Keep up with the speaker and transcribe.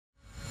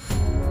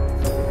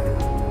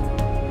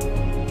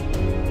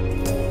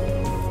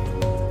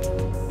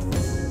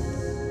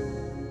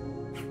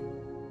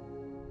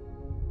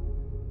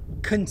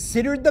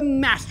Considered the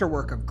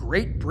masterwork of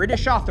great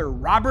British author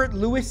Robert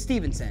Louis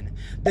Stevenson,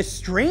 The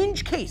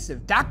Strange Case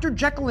of Dr.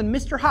 Jekyll and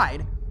Mr.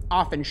 Hyde,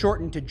 often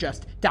shortened to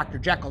just Dr.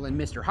 Jekyll and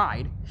Mr.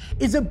 Hyde,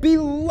 is a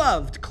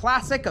beloved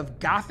classic of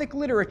Gothic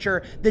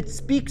literature that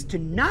speaks to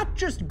not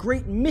just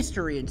great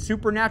mystery and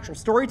supernatural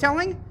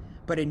storytelling,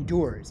 but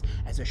endures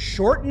as a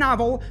short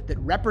novel that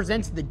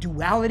represents the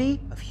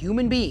duality of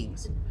human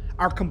beings,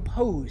 our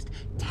composed,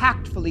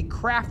 tactfully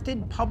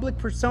crafted public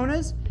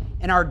personas,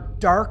 and our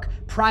dark,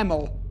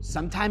 primal,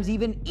 sometimes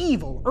even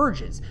evil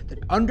urges that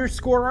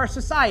underscore our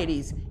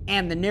societies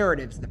and the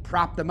narratives that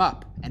prop them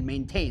up and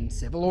maintain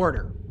civil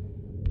order.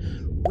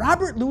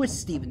 Robert Louis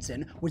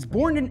Stevenson was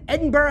born in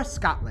Edinburgh,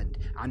 Scotland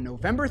on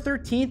November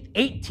 13,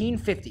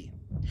 1850.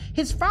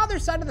 His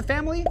father's side of the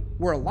family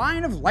were a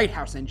line of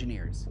lighthouse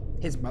engineers.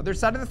 His mother's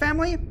side of the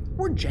family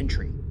were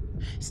gentry.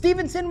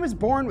 Stevenson was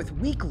born with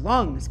weak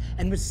lungs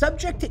and was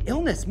subject to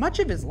illness much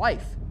of his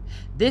life.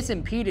 This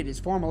impeded his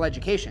formal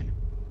education.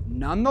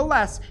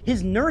 Nonetheless,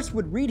 his nurse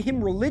would read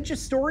him religious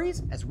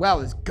stories as well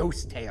as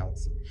ghost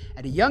tales.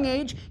 At a young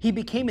age, he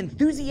became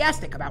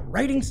enthusiastic about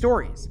writing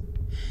stories.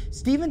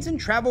 Stevenson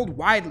traveled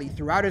widely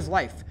throughout his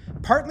life,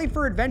 partly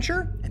for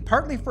adventure and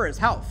partly for his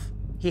health.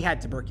 He had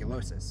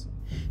tuberculosis.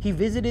 He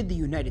visited the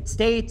United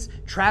States,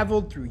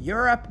 traveled through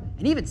Europe,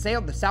 and even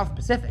sailed the South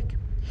Pacific.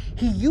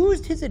 He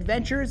used his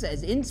adventures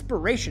as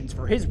inspirations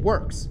for his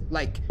works,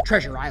 like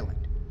Treasure Island.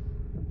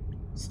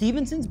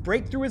 Stevenson's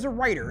breakthrough as a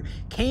writer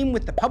came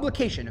with the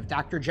publication of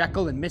Dr.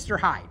 Jekyll and Mr.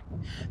 Hyde.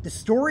 The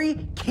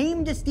story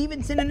came to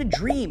Stevenson in a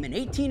dream in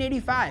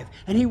 1885,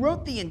 and he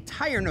wrote the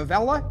entire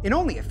novella in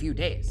only a few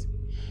days.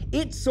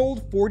 It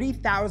sold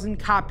 40,000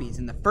 copies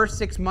in the first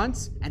 6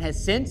 months and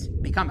has since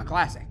become a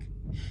classic.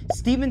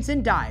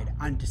 Stevenson died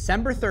on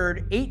December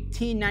 3,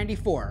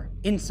 1894,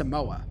 in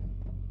Samoa.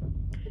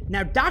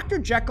 Now, Dr.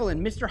 Jekyll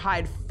and Mr.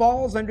 Hyde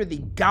falls under the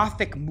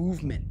Gothic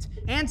movement,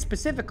 and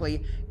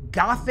specifically,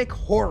 Gothic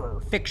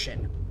horror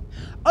fiction.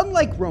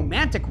 Unlike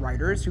Romantic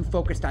writers who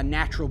focused on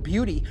natural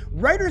beauty,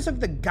 writers of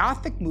the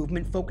Gothic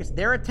movement focused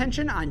their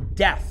attention on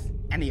death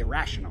and the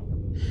irrational.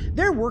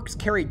 Their works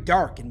carry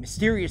dark and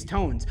mysterious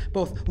tones,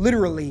 both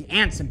literally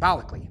and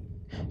symbolically.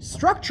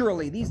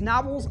 Structurally, these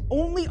novels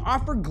only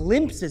offer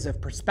glimpses of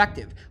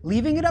perspective,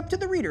 leaving it up to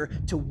the reader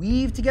to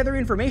weave together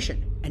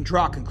information and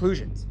draw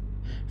conclusions.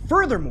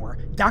 Furthermore,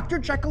 Dr.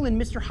 Jekyll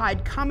and Mr.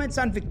 Hyde comments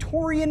on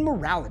Victorian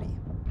morality,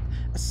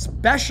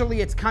 especially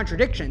its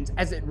contradictions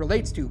as it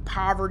relates to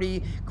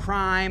poverty,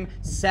 crime,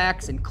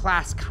 sex, and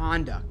class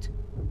conduct.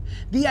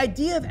 The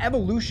idea of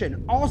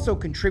evolution also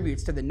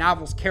contributes to the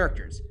novel's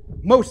characters,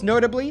 most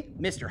notably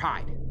Mr.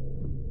 Hyde.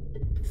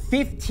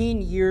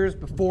 15 years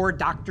before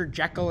Dr.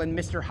 Jekyll and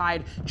Mr.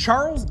 Hyde,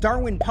 Charles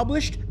Darwin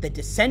published The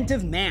Descent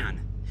of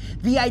Man.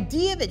 The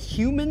idea that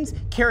humans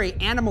carry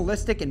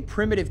animalistic and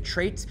primitive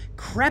traits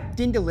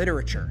crept into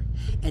literature,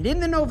 and in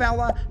the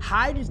novella,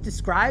 Hyde is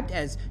described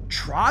as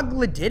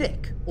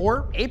troglodytic,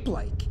 or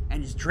ape-like,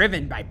 and is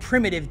driven by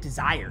primitive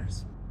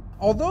desires.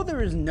 Although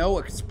there is no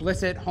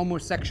explicit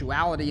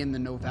homosexuality in the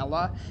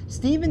novella,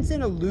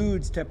 Stevenson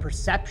alludes to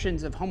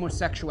perceptions of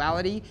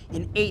homosexuality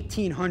in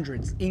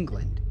 1800s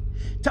England.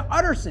 To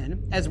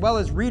Utterson, as well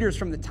as readers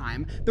from the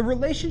time, the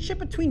relationship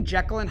between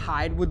Jekyll and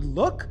Hyde would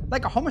look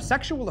like a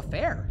homosexual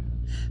affair.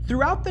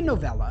 Throughout the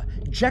novella,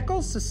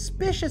 Jekyll's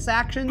suspicious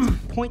actions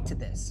point to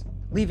this,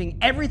 leaving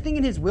everything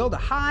in his will to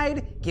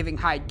Hyde, giving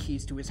Hyde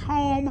keys to his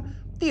home,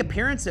 the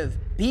appearance of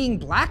being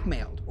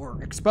blackmailed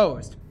or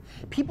exposed.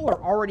 People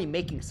are already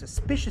making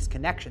suspicious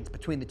connections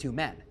between the two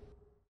men.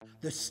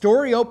 The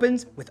story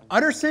opens with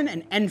Utterson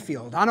and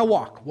Enfield on a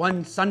walk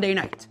one Sunday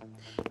night.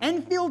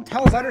 Enfield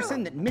tells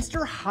Utterson that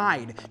Mr.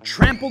 Hyde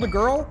trampled a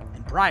girl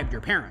and bribed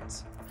her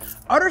parents.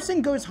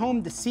 Utterson goes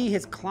home to see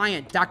his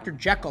client, Dr.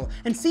 Jekyll,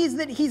 and sees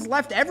that he's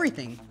left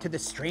everything to the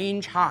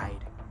strange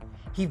Hyde.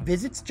 He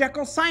visits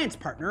Jekyll's science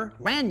partner,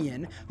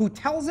 Lanyon, who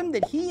tells him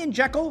that he and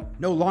Jekyll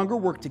no longer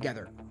work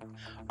together.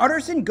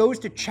 Utterson goes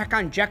to check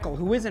on Jekyll,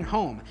 who isn't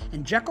home,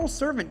 and Jekyll's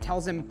servant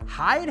tells him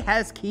Hyde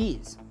has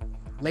keys.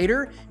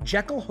 Later,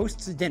 Jekyll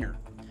hosts a dinner.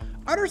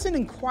 Utterson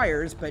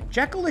inquires, but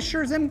Jekyll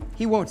assures him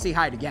he won't see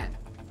Hyde again.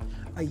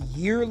 A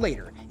year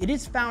later, it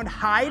is found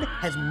Hyde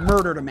has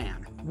murdered a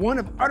man, one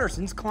of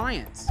Utterson's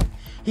clients.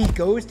 He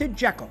goes to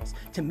Jekyll's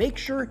to make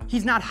sure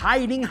he's not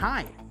hiding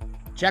Hyde.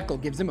 Jekyll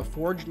gives him a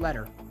forged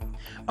letter.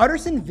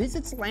 Utterson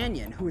visits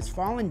Lanyon, who has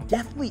fallen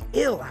deathly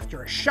ill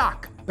after a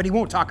shock, but he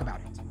won't talk about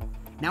it.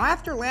 Now,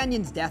 after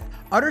Lanyon's death,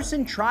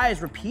 Utterson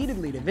tries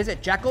repeatedly to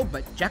visit Jekyll,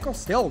 but Jekyll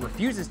still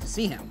refuses to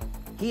see him.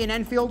 He and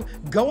Enfield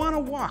go on a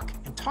walk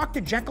and talk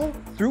to Jekyll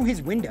through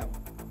his window.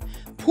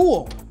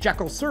 Poole,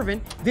 Jekyll's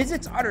servant,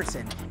 visits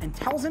Utterson and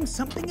tells him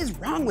something is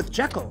wrong with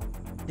Jekyll.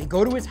 They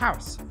go to his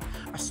house.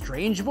 A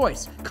strange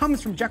voice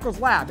comes from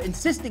Jekyll's lab,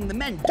 insisting the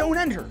men don't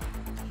enter.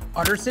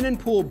 Utterson and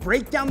Poole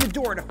break down the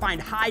door to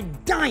find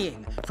Hyde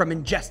dying from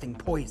ingesting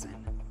poison.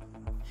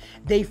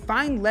 They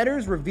find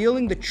letters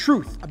revealing the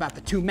truth about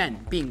the two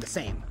men being the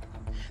same.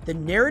 The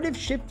narrative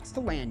shifts to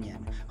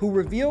Lanyon, who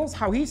reveals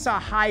how he saw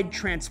Hyde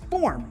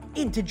transform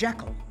into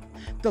Jekyll.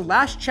 The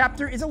last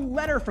chapter is a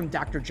letter from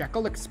Dr.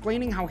 Jekyll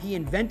explaining how he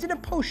invented a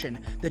potion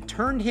that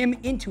turned him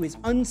into his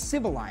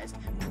uncivilized,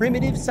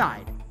 primitive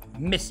side,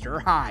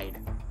 Mr. Hyde.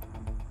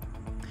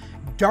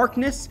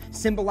 Darkness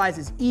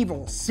symbolizes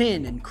evil,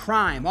 sin, and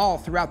crime all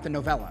throughout the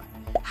novella.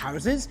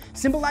 Houses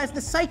symbolize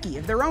the psyche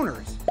of their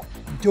owners.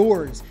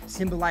 Doors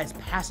symbolize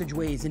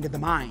passageways into the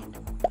mind.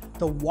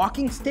 The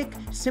walking stick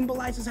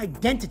symbolizes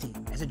identity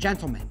as a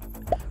gentleman.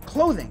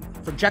 Clothing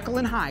for Jekyll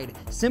and Hyde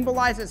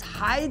symbolizes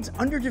Hyde's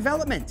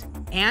underdevelopment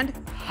and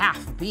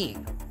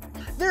half-being.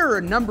 There are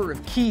a number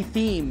of key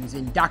themes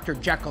in Dr.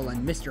 Jekyll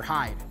and Mr.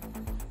 Hyde.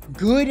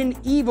 Good and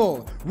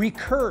evil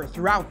recur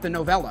throughout the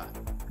novella.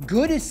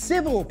 Good is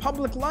civil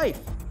public life.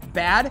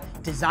 Bad,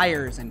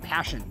 desires and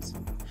passions.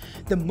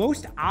 The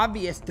most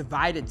obvious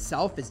divided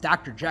self is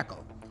Dr.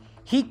 Jekyll.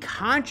 He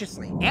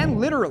consciously and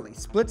literally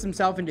splits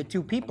himself into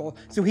two people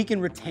so he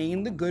can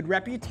retain the good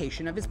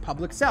reputation of his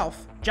public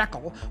self,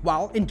 Jekyll,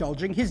 while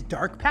indulging his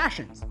dark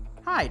passions,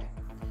 Hyde.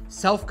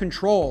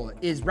 Self-control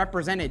is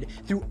represented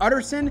through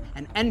Utterson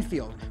and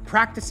Enfield,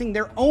 practicing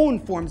their own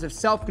forms of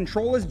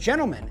self-control as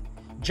gentlemen.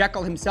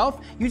 Jekyll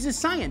himself uses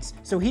science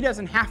so he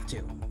doesn't have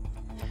to.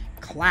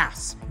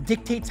 Class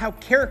dictates how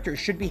characters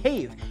should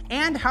behave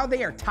and how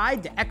they are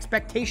tied to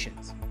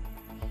expectations.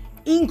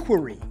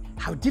 Inquiry,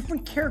 how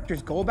different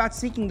characters go about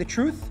seeking the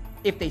truth,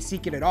 if they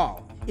seek it at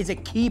all, is a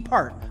key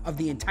part of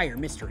the entire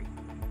mystery.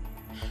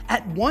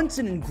 At once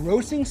an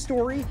engrossing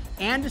story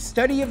and a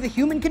study of the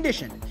human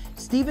condition,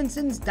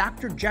 Stevenson's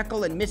Dr.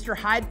 Jekyll and Mr.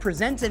 Hyde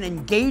presents an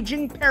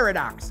engaging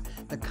paradox,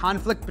 the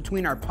conflict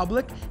between our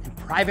public and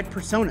private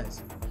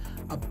personas.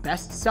 A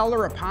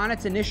bestseller upon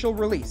its initial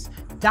release,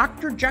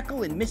 Dr.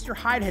 Jekyll and Mr.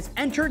 Hyde has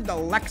entered the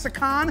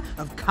lexicon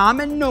of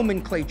common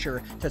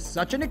nomenclature to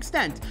such an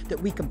extent that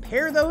we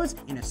compare those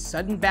in a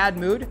sudden bad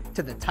mood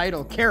to the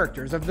title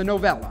characters of the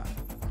novella.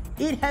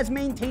 It has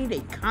maintained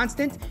a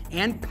constant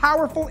and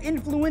powerful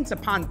influence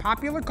upon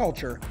popular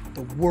culture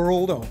the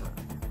world over.